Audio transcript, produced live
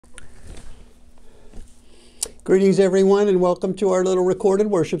Greetings, everyone, and welcome to our little recorded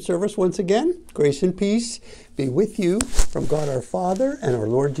worship service once again. Grace and peace be with you from God our Father and our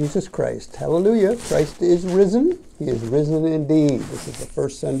Lord Jesus Christ. Hallelujah. Christ is risen. He is risen indeed. This is the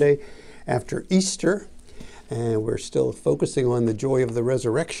first Sunday after Easter, and we're still focusing on the joy of the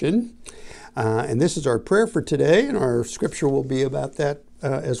resurrection. And this is our prayer for today, and our scripture will be about that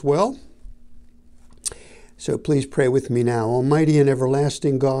as well. So please pray with me now. Almighty and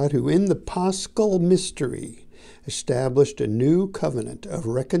everlasting God, who in the Paschal mystery established a new covenant of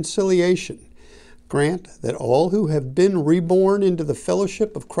reconciliation, grant that all who have been reborn into the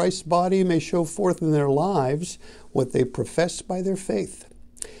fellowship of Christ's body may show forth in their lives what they profess by their faith.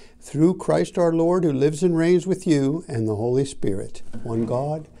 Through Christ our Lord, who lives and reigns with you and the Holy Spirit, one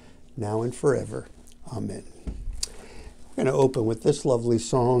God, now and forever. Amen. We're going to open with this lovely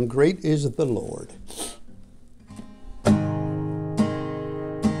song, Great is the Lord.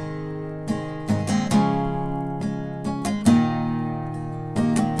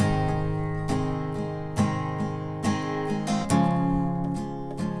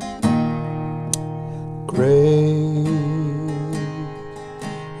 Great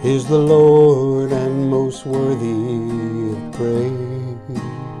is the Lord and most worthy of praise.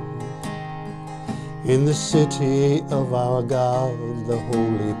 In the city of our God, the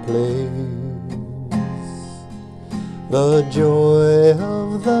holy place, the joy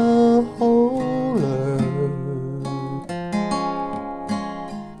of the whole earth.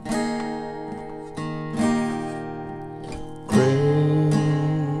 Great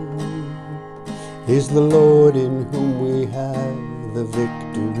is the Lord in whom we have the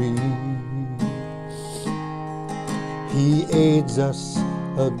victory. He aids us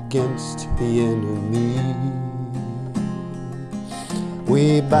against the enemy.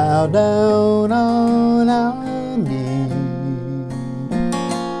 We bow down on our knees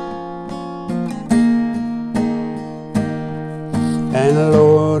and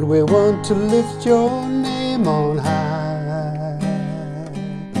Lord, we want to lift your name on high.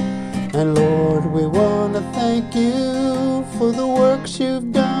 And Lord, we want to thank you for the works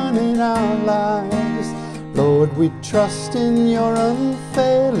you've done in our lives. Lord, we trust in your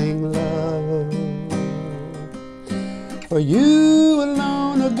unfailing love. For you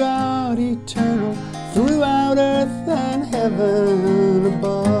alone are God eternal, throughout earth and heaven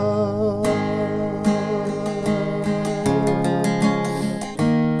above.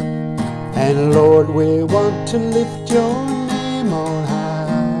 And Lord, we want to lift your name on high.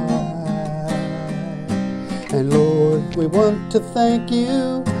 And Lord, we want to thank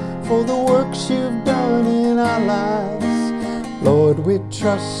you for the works you've done in our lives. Lord, we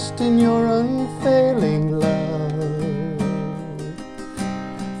trust in your unfailing love.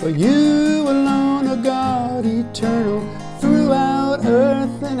 For you alone are God eternal, throughout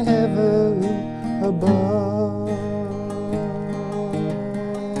earth and heaven above.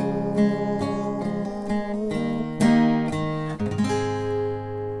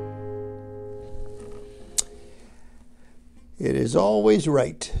 It is always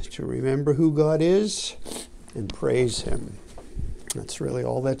right to remember who God is and praise Him. That's really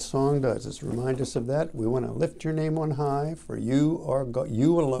all that song does, is remind us of that. We want to lift your name on high, for you are God,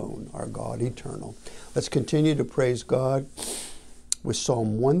 you alone are God eternal. Let's continue to praise God with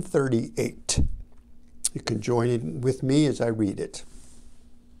Psalm 138. You can join in with me as I read it.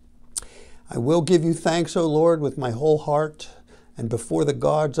 I will give you thanks, O Lord, with my whole heart, and before the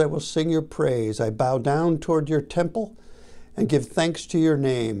gods I will sing your praise. I bow down toward your temple and give thanks to your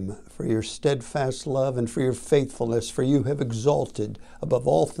name for your steadfast love and for your faithfulness, for you have exalted above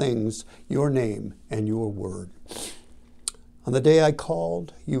all things your name and your word. On the day I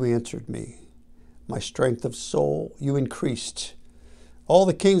called, you answered me. My strength of soul you increased. All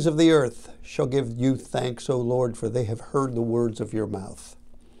the kings of the earth shall give you thanks, O Lord, for they have heard the words of your mouth.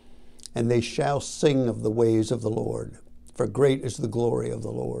 And they shall sing of the ways of the Lord, for great is the glory of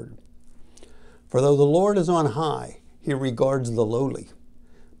the Lord. For though the Lord is on high, he regards the lowly,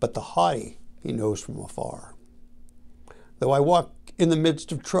 but the haughty he knows from afar. Though I walk in the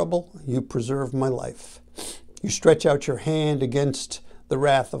midst of trouble, you preserve my life. You stretch out your hand against the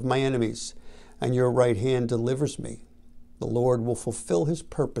wrath of my enemies, and your right hand delivers me. The Lord will fulfill his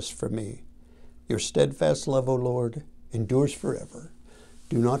purpose for me. Your steadfast love, O Lord, endures forever.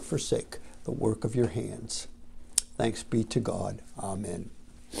 Do not forsake the work of your hands. Thanks be to God. Amen.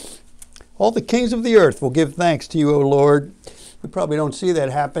 All the kings of the earth will give thanks to you, O Lord. We probably don't see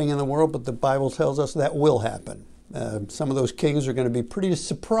that happening in the world, but the Bible tells us that will happen. Some of those kings are going to be pretty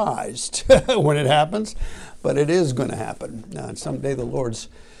surprised when it happens, but it is going to happen. And someday the Lord's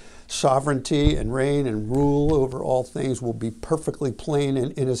sovereignty and reign and rule over all things will be perfectly plain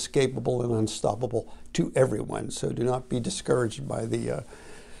and inescapable and unstoppable to everyone. So do not be discouraged by the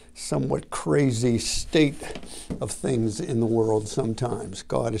somewhat crazy state of things in the world sometimes.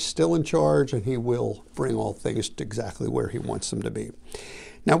 God is still in charge, and he will bring all things to exactly where he wants them to be.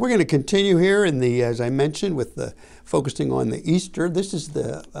 Now we're going to continue here in the, as I mentioned, with the focusing on the Easter. This is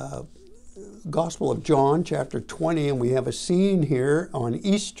the Gospel of John, chapter 20, and we have a scene here on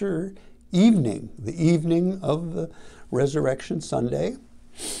Easter evening, the evening of the Resurrection Sunday.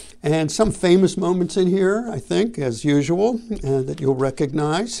 And some famous moments in here, I think, as usual, that you'll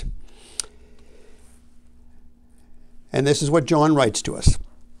recognize. And this is what John writes to us.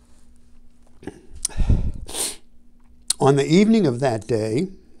 On the evening of that day,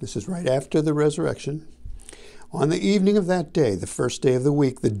 this is right after the resurrection, on the evening of that day, the first day of the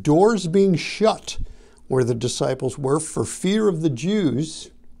week, the doors being shut where the disciples were for fear of the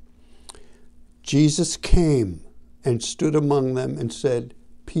Jews, Jesus came and stood among them and said,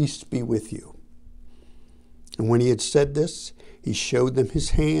 "Peace be with you." And when he had said this, he showed them his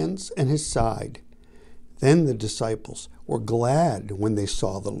hands and his side. Then the disciples were glad when they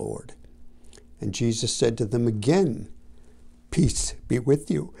saw the Lord. And Jesus said to them again, "Peace be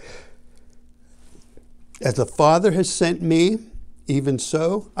with you. As the Father has sent me, even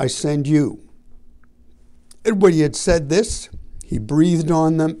so I send you." And when he had said this, he breathed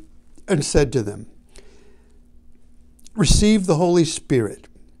on them and said to them, "Receive the Holy Spirit.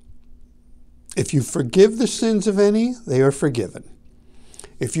 If you forgive the sins of any, they are forgiven.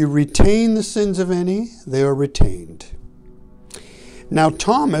 If you retain the sins of any, they are retained." Now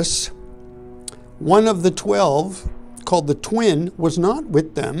Thomas, one of the 12, called the twin, was not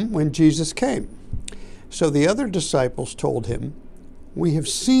with them when Jesus came. So the other disciples told him, "We have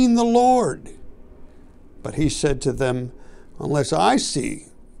seen the Lord." But he said to them, "Unless I see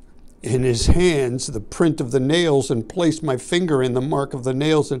in his hands the print of the nails, and place my finger in the mark of the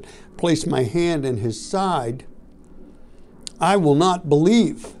nails, and place my hand in his side, I will not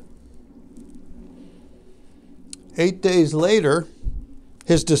believe." 8 days later,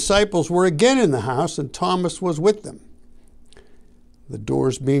 his disciples were again in the house, and Thomas was with them. The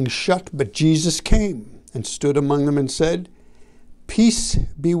doors being shut, but Jesus came and stood among them and said, "Peace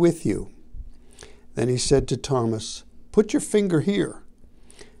be with you." Then he said to Thomas, "Put your finger here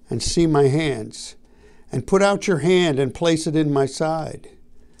and see my hands, and put out your hand and place it in my side.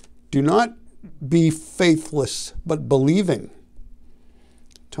 Do not be faithless, but believing."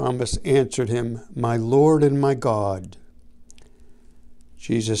 Thomas answered him, "My Lord and my God."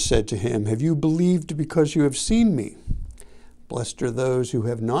 Jesus said to him, "Have you believed because you have seen me? Blessed are those who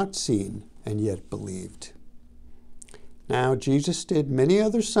have not seen and yet believed." Now Jesus did many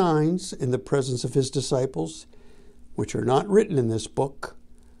other signs in the presence of his disciples, which are not written in this book,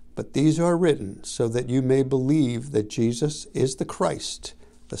 but these are written so that you may believe that Jesus is the Christ,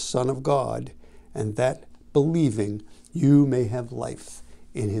 the Son of God, and that believing you may have life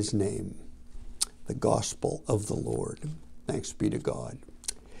in his name. The gospel of the Lord. Thanks be to God.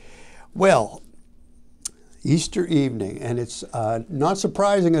 Well, Easter evening, and it's not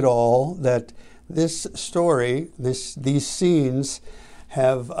surprising at all that this story, these scenes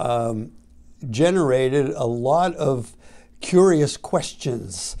have generated a lot of curious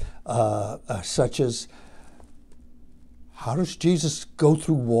questions, such as, how does Jesus go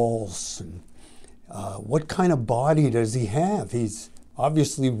through walls? And what kind of body does he have? He's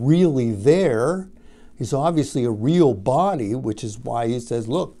obviously really there. He's obviously a real body, which is why he says,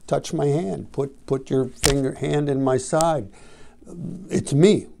 "Look, touch my hand. Put your hand in my side. It's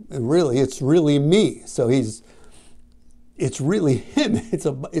me. Really, it's really me." So it's really him. It's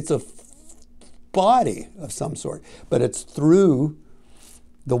a body of some sort, but it's through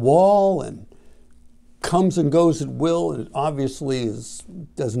the wall and comes and goes at will, and it obviously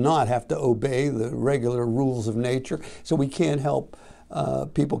does not have to obey the regular rules of nature. So we can't help,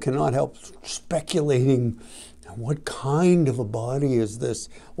 people cannot help speculating, what kind of a body is this?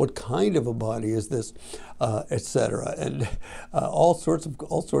 What kind of a body is this? Etc. And all sorts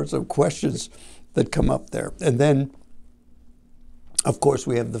of questions that come up there. And then, of course,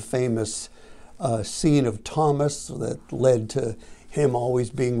 we have the famous scene of Thomas that led to him always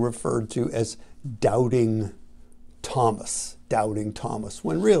being referred to as Doubting Thomas,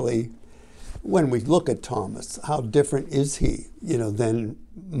 when really, when we look at Thomas, how different is he, than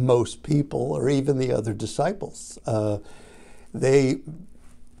most people or even the other disciples? They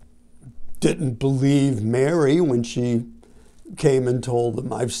didn't believe Mary when she came and told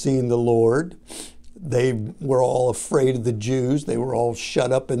them, "I've seen the Lord." They were all afraid of the Jews. They were all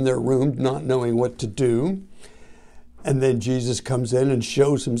shut up in their room, not knowing what to do. And then Jesus comes in and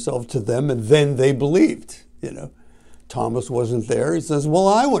shows himself to them, and then they believed, Thomas wasn't there. He says, well,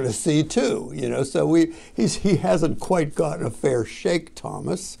 I want to see too, So he hasn't quite gotten a fair shake,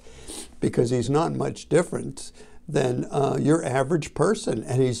 Thomas, because he's not much different than your average person.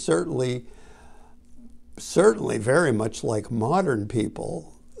 And he's certainly very much like modern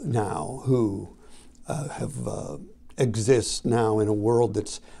people now who exist now in a world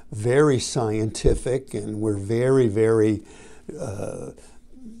that's very scientific, and we're very, very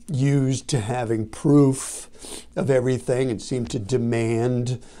used to having proof of everything and seem to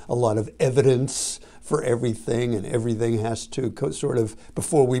demand a lot of evidence for everything, and everything has to sort of,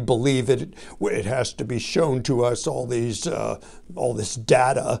 before we believe it, it has to be shown to us, all this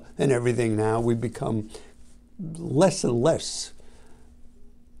data and everything. Now we become less and less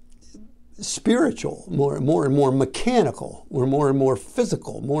spiritual, more and more mechanical. We're more and more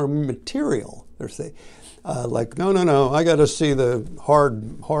physical, more material. Like, no, I got to see the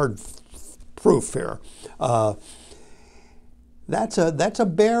hard proof here. That's a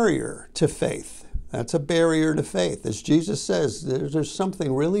barrier to faith. That's a barrier to faith. As Jesus says, there's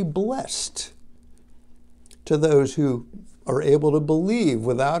something really blessed to those who are able to believe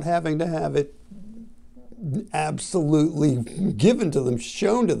without having to have it absolutely given to them,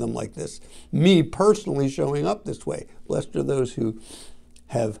 shown to them like this. Me personally showing up this way. Blessed are those who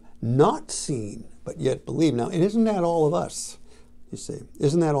have not seen but yet believe. Now, isn't that all of us? You see,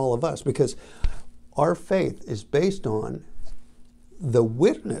 isn't that all of us? Because our faith is based on the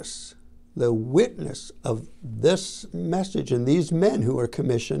witness of this message and these men who are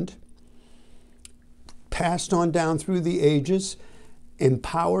commissioned, passed on down through the ages,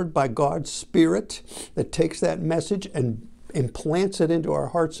 empowered by God's Spirit that takes that message and implants it into our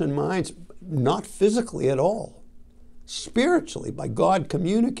hearts and minds, not physically at all, spiritually, by God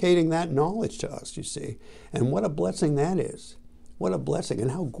communicating that knowledge to us, you see. And what a blessing that is. What a blessing, and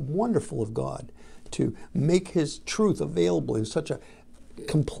how wonderful of God to make His truth available in such a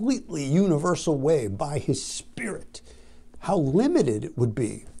completely universal way by His Spirit. How limited it would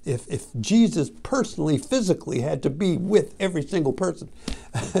be if Jesus personally, physically had to be with every single person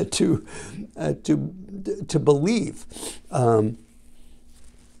to believe. The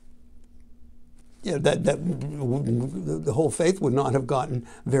whole faith would not have gotten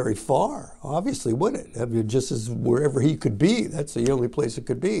very far, obviously, would it? I mean, just as wherever He could be, that's the only place it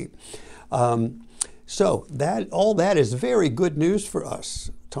could be. So all that is very good news for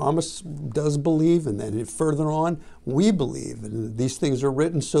us. Thomas does believe, and then further on, we believe. And these things are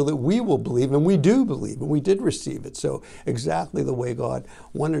written so that we will believe, and we do believe, and we did receive it. So exactly the way God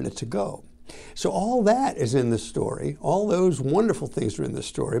wanted it to go. So all that is in the story. All those wonderful things are in the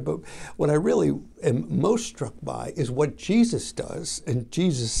story. But what I really am most struck by is what Jesus does and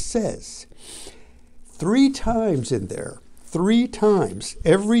Jesus says. 3 times in there, 3 times,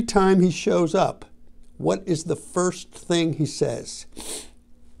 every time He shows up, what is the first thing He says?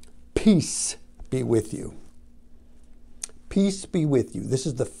 Peace be with you. Peace be with you. This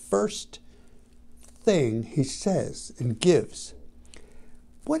is the first thing He says and gives.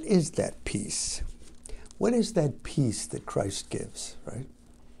 What is that peace? What is that peace that Christ gives, right?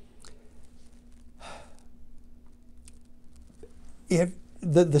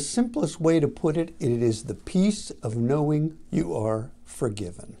 The simplest way to put it, it is the peace of knowing you are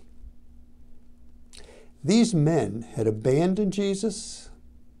forgiven. These men had abandoned Jesus.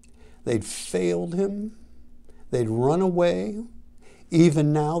 They'd failed Him. They'd run away.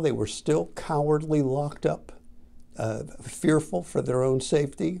 Even now, they were still cowardly locked up, fearful for their own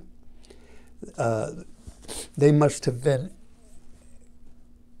safety. They must have been,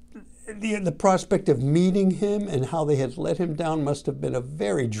 the prospect of meeting Him and how they had let Him down must have been a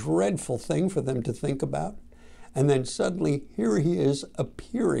very dreadful thing for them to think about. And then suddenly, here He is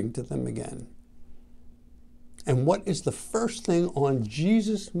appearing to them again. And what is the first thing on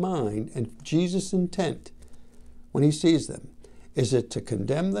Jesus' mind and Jesus' intent when He sees them? Is it to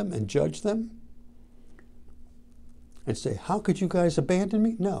condemn them and judge them? And say, how could you guys abandon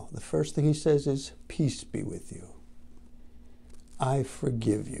me? No, the first thing He says is, peace be with you. I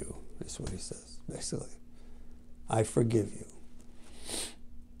forgive you, is what He says, basically. I forgive you.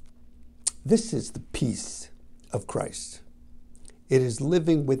 This is the peace of Christ. It is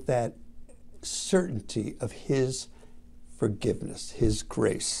living with that certainty of His forgiveness, His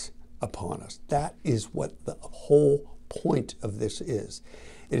grace upon us. That is what the whole point of this is.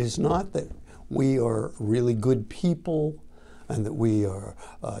 It is not that we are really good people and that we are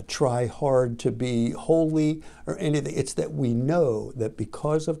try hard to be holy or anything. It's that we know that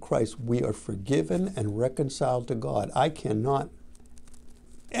because of Christ we are forgiven and reconciled to God. I cannot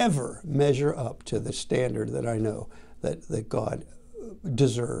ever measure up to the standard that I know that God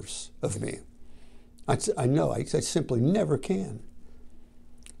deserves of me. I know I simply never can.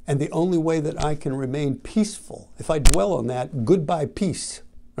 And the only way that I can remain peaceful, if I dwell on that, goodbye peace,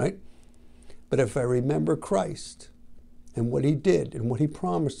 right? But if I remember Christ and what he did and what he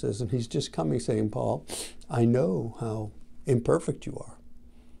promises, and he's just coming saying, Paul, I know how imperfect you are.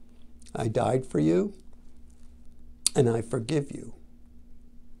 I died for you, and I forgive you,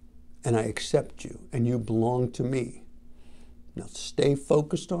 and I accept you, and you belong to me. Now stay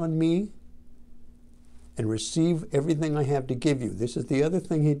focused on me and receive everything I have to give you. This is the other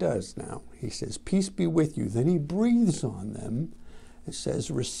thing he does now. He says, peace be with you. Then he breathes on them and says,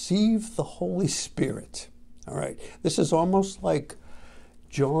 receive the Holy Spirit. All right, this is almost like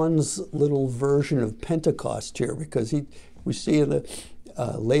John's little version of Pentecost here, because we see in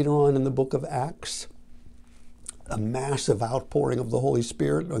later on in the book of Acts, a massive outpouring of the Holy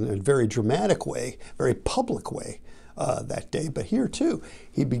Spirit in a very dramatic way, very public way that day. But here too,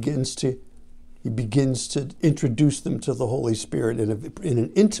 he begins to introduce them to the Holy Spirit in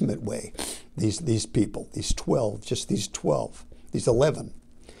an intimate way. These people, these 12, just these 12, these 11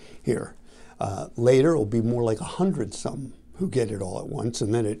 here. Later, it will be more like 100 some who get it all at once,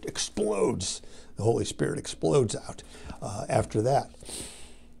 and then it explodes. The Holy Spirit explodes out after that.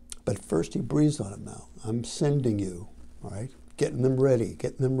 But first, he breathes on them now. I'm sending you, all right? Getting them ready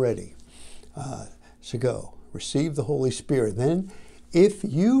to go. Receive the Holy Spirit. Then, if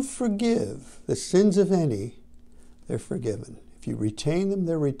you forgive the sins of any, they're forgiven. If you retain them,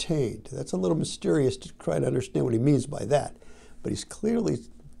 they're retained. That's a little mysterious to try to understand what he means by that. But he's clearly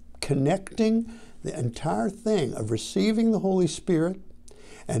connecting the entire thing of receiving the Holy Spirit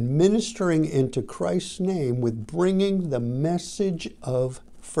and ministering into Christ's name with bringing the message of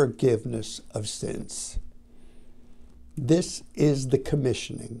forgiveness of sins. This is the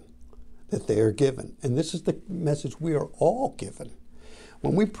commissioning that they are given. And this is the message we are all given.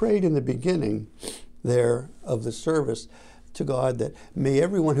 When we prayed in the beginning there of the service to God that may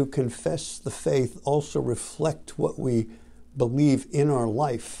everyone who confess the faith also reflect what we believe in our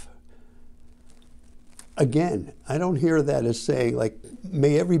life. Again, I don't hear that as saying like,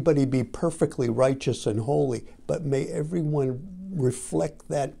 may everybody be perfectly righteous and holy, but may everyone reflect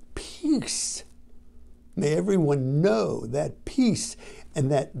that peace. May everyone know that peace,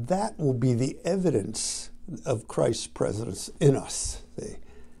 and that will be the evidence of Christ's presence in us. See?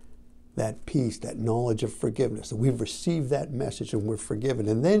 That peace, that knowledge of forgiveness, that we've received that message and we're forgiven.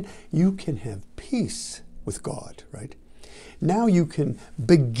 And then you can have peace with God, right? Now you can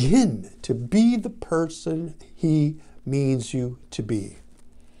begin to be the person he means you to be.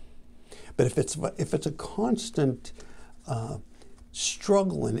 But if it's a constant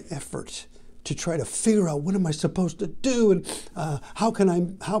struggle and effort to try to figure out what am I supposed to do, and how can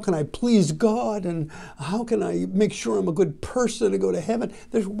I please God, and how can I make sure I'm a good person to go to heaven,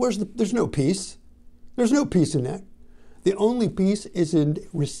 there's no peace. There's no peace in that. The only peace is in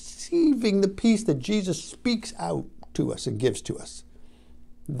receiving the peace that Jesus speaks out to us and gives to us.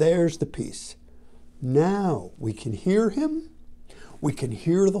 There's the peace. Now we can hear him. We can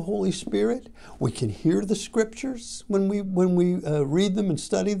hear the Holy Spirit. We can hear the scriptures when we read them and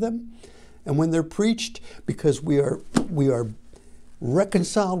study them, and when they're preached, because we are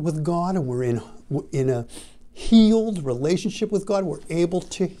reconciled with God, and we're in a healed relationship with God. We're able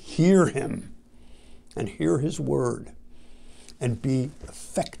to hear him and hear his word and be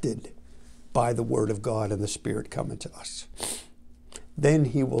affected by the word of God and the Spirit coming to us. Then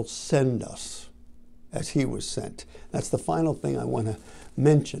he will send us as he was sent. That's the final thing I want to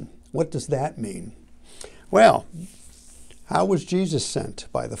mention. What does that mean? Well, how was Jesus sent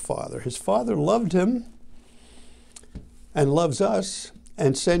by the Father? His Father loved him and loves us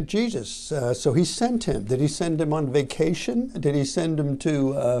and sent Jesus. So he sent him. Did he send him on vacation? Did he send him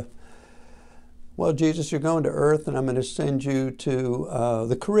to, well, Jesus, you're going to earth and I'm going to send you to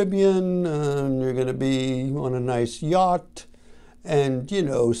the Caribbean, and you're going to be on a nice yacht and,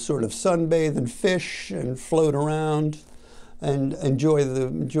 sort of sunbathe and fish and float around and enjoy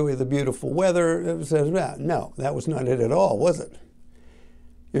the beautiful weather. No, that was not it at all, was it?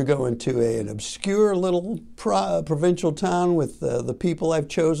 You're going to an obscure little provincial town with the people I've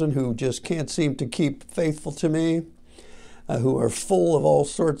chosen who just can't seem to keep faithful to me, who are full of all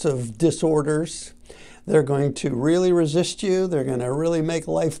sorts of disorders. They're going to really resist you. They're going to really make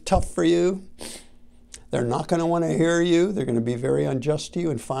life tough for you. They're not going to want to hear you. They're going to be very unjust to you.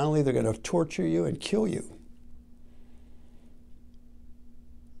 And finally, they're going to torture you and kill you.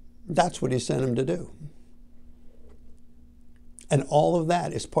 That's what he sent him to do. And all of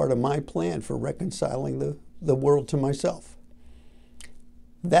that is part of my plan for reconciling the world to myself.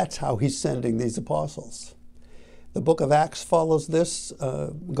 That's how he's sending these apostles. The book of Acts follows this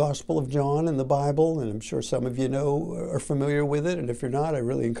Gospel of John in the Bible, and I'm sure some of you are familiar with it, and if you're not, I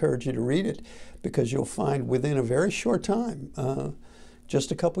really encourage you to read it, because you'll find within a very short time,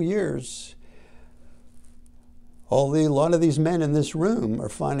 just a couple years, a lot of these men in this room are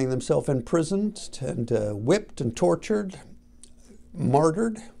finding themselves imprisoned and whipped and tortured,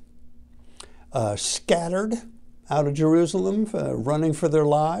 martyred, scattered out of Jerusalem, running for their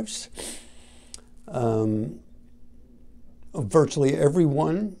lives. Virtually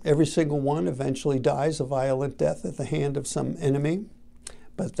every single one eventually dies a violent death at the hand of some enemy.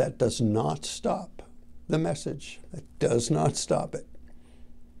 But that does not stop the message. That does not stop it.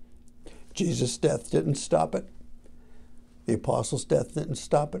 Jesus' death didn't stop it. The apostles' death didn't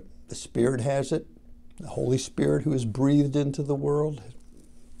stop it. The Spirit has it. The Holy Spirit, who is breathed into the world,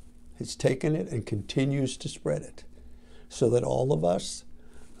 has taken it and continues to spread it, so that all of us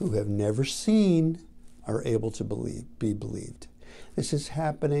who have never seen are able to be believed. This is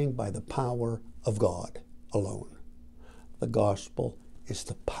happening by the power of God alone. The gospel is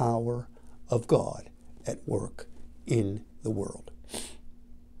the power of God at work in the world.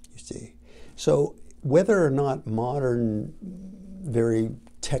 You see? So whether or not modern, very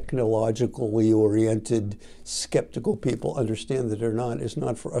technologically oriented, skeptical people understand it or not is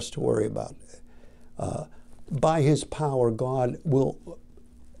not for us to worry about. By His power, God will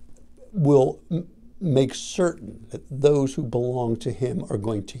make certain that those who belong to Him are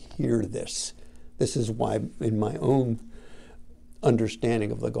going to hear this. This is why, in my own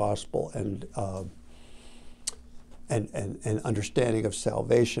understanding of the gospel and understanding of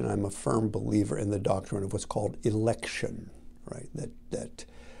salvation, I'm a firm believer in the doctrine of what's called election, right? That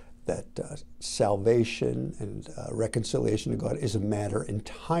salvation and reconciliation to God is a matter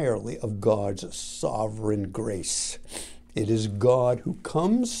entirely of God's sovereign grace. It is God who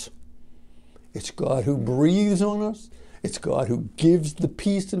comes. It's God who breathes on us. It's God who gives the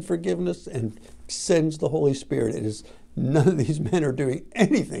peace and forgiveness and sends the Holy Spirit. It is none of these men are doing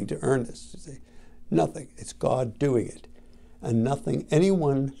anything to earn this. You see? Nothing. It's God doing it. And nothing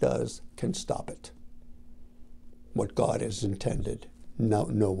anyone does can stop it. What God has intended, no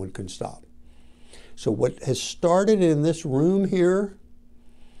one can stop. So what has started in this room here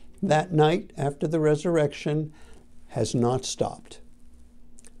that night after the resurrection has not stopped.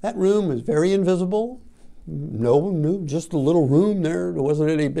 That room is very invisible. No one knew, just a little room there. There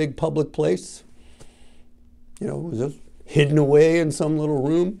wasn't any big public place. You know, it was just hidden away in some little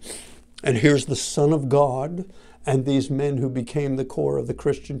room. And here's the Son of God and these men who became the core of the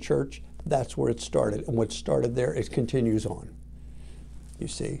Christian church. That's where it started. And what started there, it continues on. You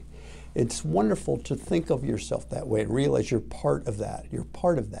see, it's wonderful to think of yourself that way and realize you're part of that. You're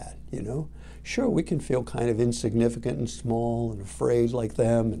part of that, you know. Sure, we can feel kind of insignificant and small and afraid like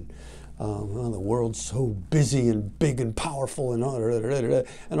them, and well, the world's so busy and big and powerful and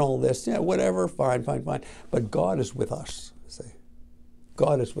all this. Yeah, whatever, fine. But God is with us. See,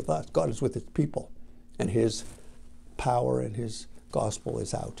 God is with us. God is with His people, and His power and His gospel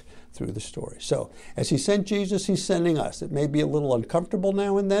is out through the story. So, as He sent Jesus, He's sending us. It may be a little uncomfortable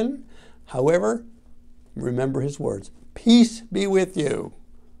now and then. However, remember His words: "Peace be with you."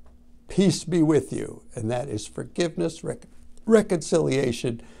 Peace be with you. And that is forgiveness,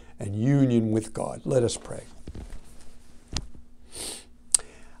 reconciliation, and union with God. Let us pray.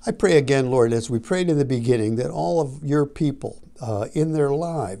 I pray again, Lord, as we prayed in the beginning, that all of your people in their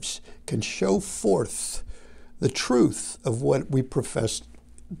lives can show forth the truth of what we profess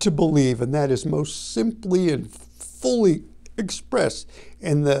to believe, and that is most simply and fully expressed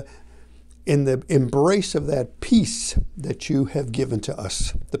in the embrace of that peace that you have given to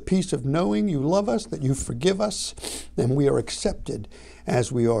us. The peace of knowing you love us, that you forgive us, and we are accepted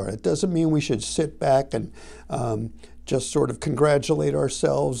as we are. It doesn't mean we should sit back and just sort of congratulate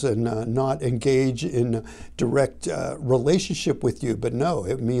ourselves and not engage in direct relationship with you. But no,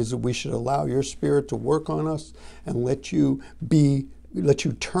 it means that we should allow your Spirit to work on us and let you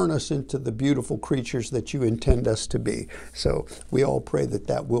turn us into the beautiful creatures that you intend us to be. So we all pray that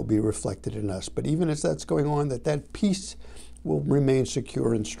that will be reflected in us. But even as that's going on, that peace will remain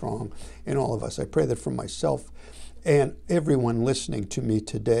secure and strong in all of us. I pray that for myself and everyone listening to me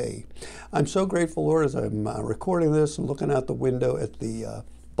today. I'm so grateful, Lord, as I'm recording this and looking out the window at the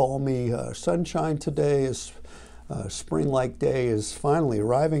balmy sunshine today, as spring-like day is finally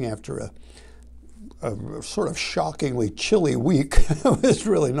arriving after a sort of shockingly chilly week. It was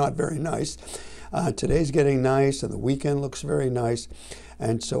really not very nice. Today's getting nice, and the weekend looks very nice.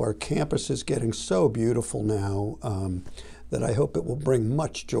 And so our campus is getting so beautiful now. that I hope it will bring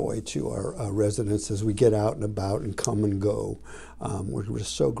much joy to our residents as we get out and about and come and go. We're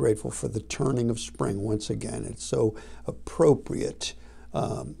just so grateful for the turning of spring once again. It's so appropriate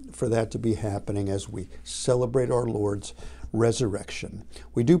for that to be happening as we celebrate our Lord's resurrection.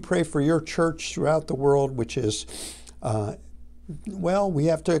 We do pray for your church throughout the world, which is, well, we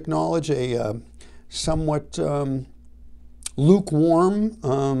have to acknowledge a somewhat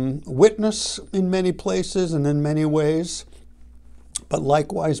lukewarm witness in many places and in many ways, but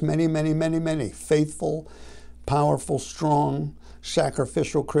likewise many faithful, powerful, strong,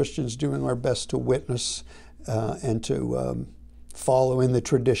 sacrificial Christians doing our best to witness and to follow in the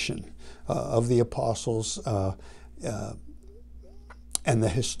tradition of the apostles and the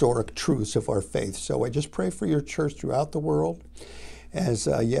historic truths of our faith. So I just pray for your church throughout the world, as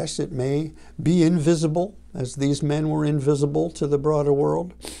yes, it may be invisible, as these men were invisible to the broader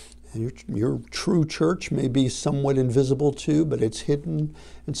world. And your true church may be somewhat invisible too, but it's hidden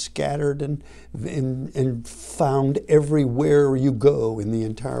and scattered and found everywhere you go in the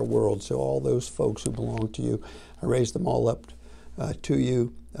entire world. So all those folks who belong to you, I raise them all up to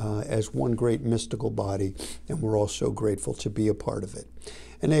you as one great mystical body, and we're all so grateful to be a part of it.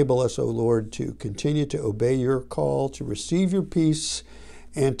 Enable us, O Lord, to continue to obey your call, to receive your peace,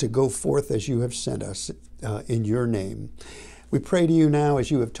 and to go forth as you have sent us in your name. We pray to you now as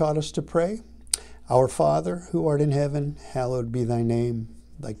you have taught us to pray. Our Father, who art in heaven, hallowed be thy name.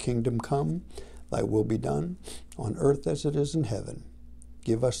 Thy kingdom come, thy will be done, on earth as it is in heaven.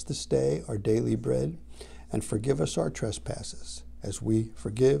 Give us this day our daily bread, and forgive us our trespasses, as we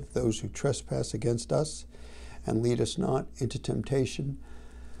forgive those who trespass against us. And lead us not into temptation,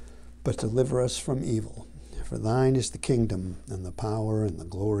 but deliver us from evil. For thine is the kingdom, and the power, and the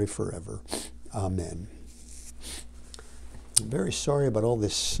glory forever. Amen. I'm very sorry about all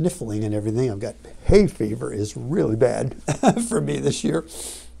this sniffling and everything. I've got hay fever is really bad for me this year.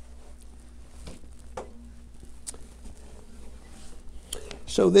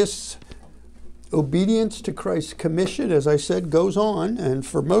 So this obedience to Christ's commission, as I said, goes on. And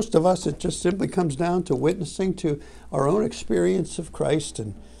for most of us, it just simply comes down to witnessing to our own experience of Christ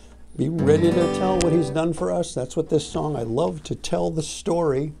and be ready to tell what he's done for us. That's what this song, I love to tell the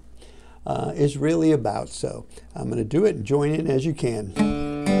story, is really about. So I'm going to do it and join in as you can.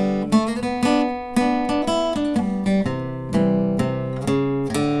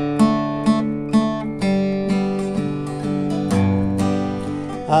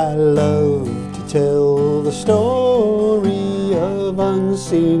 I love to tell the story of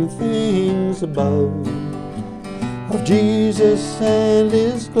unseen things above, of Jesus and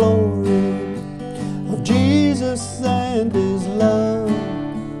his glory, of Jesus and his love.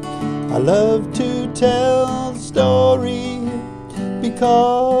 I love to tell the story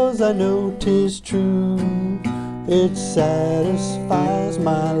because I know 'tis true. It satisfies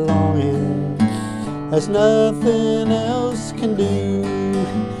my longing as nothing else can do.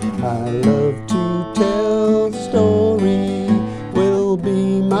 I love to tell the story, will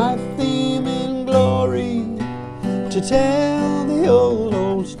be my theme in glory, to tell the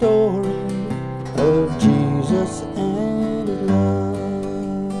old story of Jesus and his love.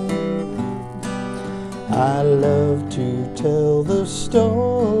 I love to tell the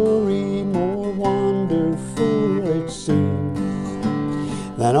story, more wonderful it seems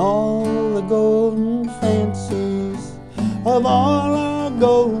than all the golden fancies of all our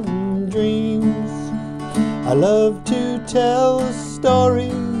golden dreams. I love to tell a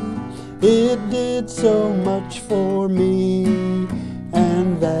story, it did so much for me,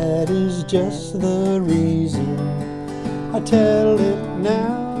 and that is just the reason I tell it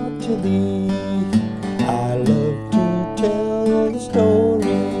now to thee. I love to tell the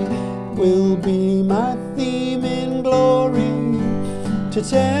story, will be my theme in glory, to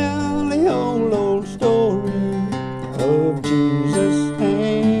tell the old story of Jesus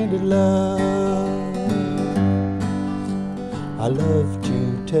and his love. I love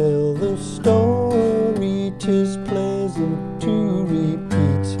to tell the story, 'tis pleasant to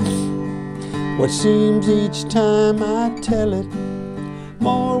repeat what seems each time I tell it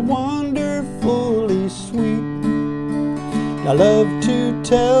more wonderfully sweet. I love to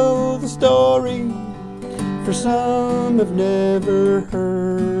tell the story, for some have never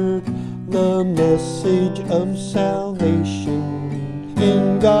heard the message of salvation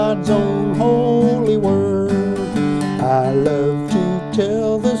in God's own holy word. I love to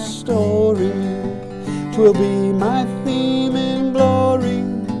tell the story, 'twill be my theme in glory,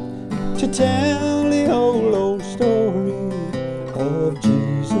 to tell the old story of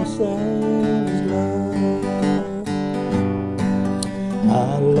Jesus and his love.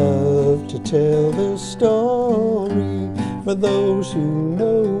 I love to tell the story, for for those who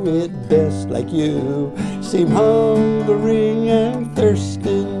know it best, like you seem hungering and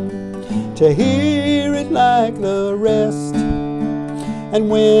thirsting to hear it like the rest. And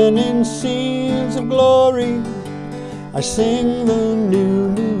when in scenes of glory I sing the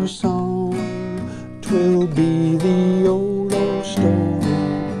new song, 'twill be the old story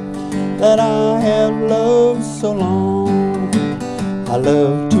that I have loved so long. I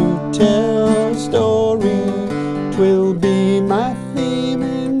love to tell a story, 'twill be my theme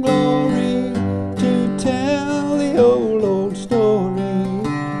in glory, to tell the old story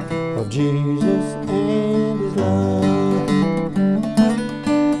of Jesus and his love.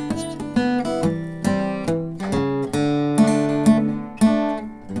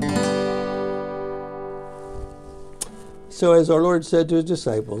 So as our Lord said to his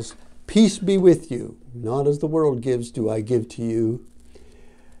disciples, peace be with you. Not as the world gives do I give to you.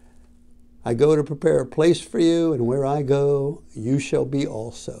 I go to prepare a place for you, and where I go, you shall be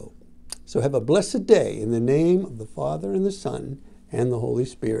also. So have a blessed day in the name of the Father and the Son and the Holy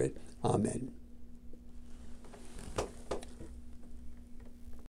Spirit. Amen.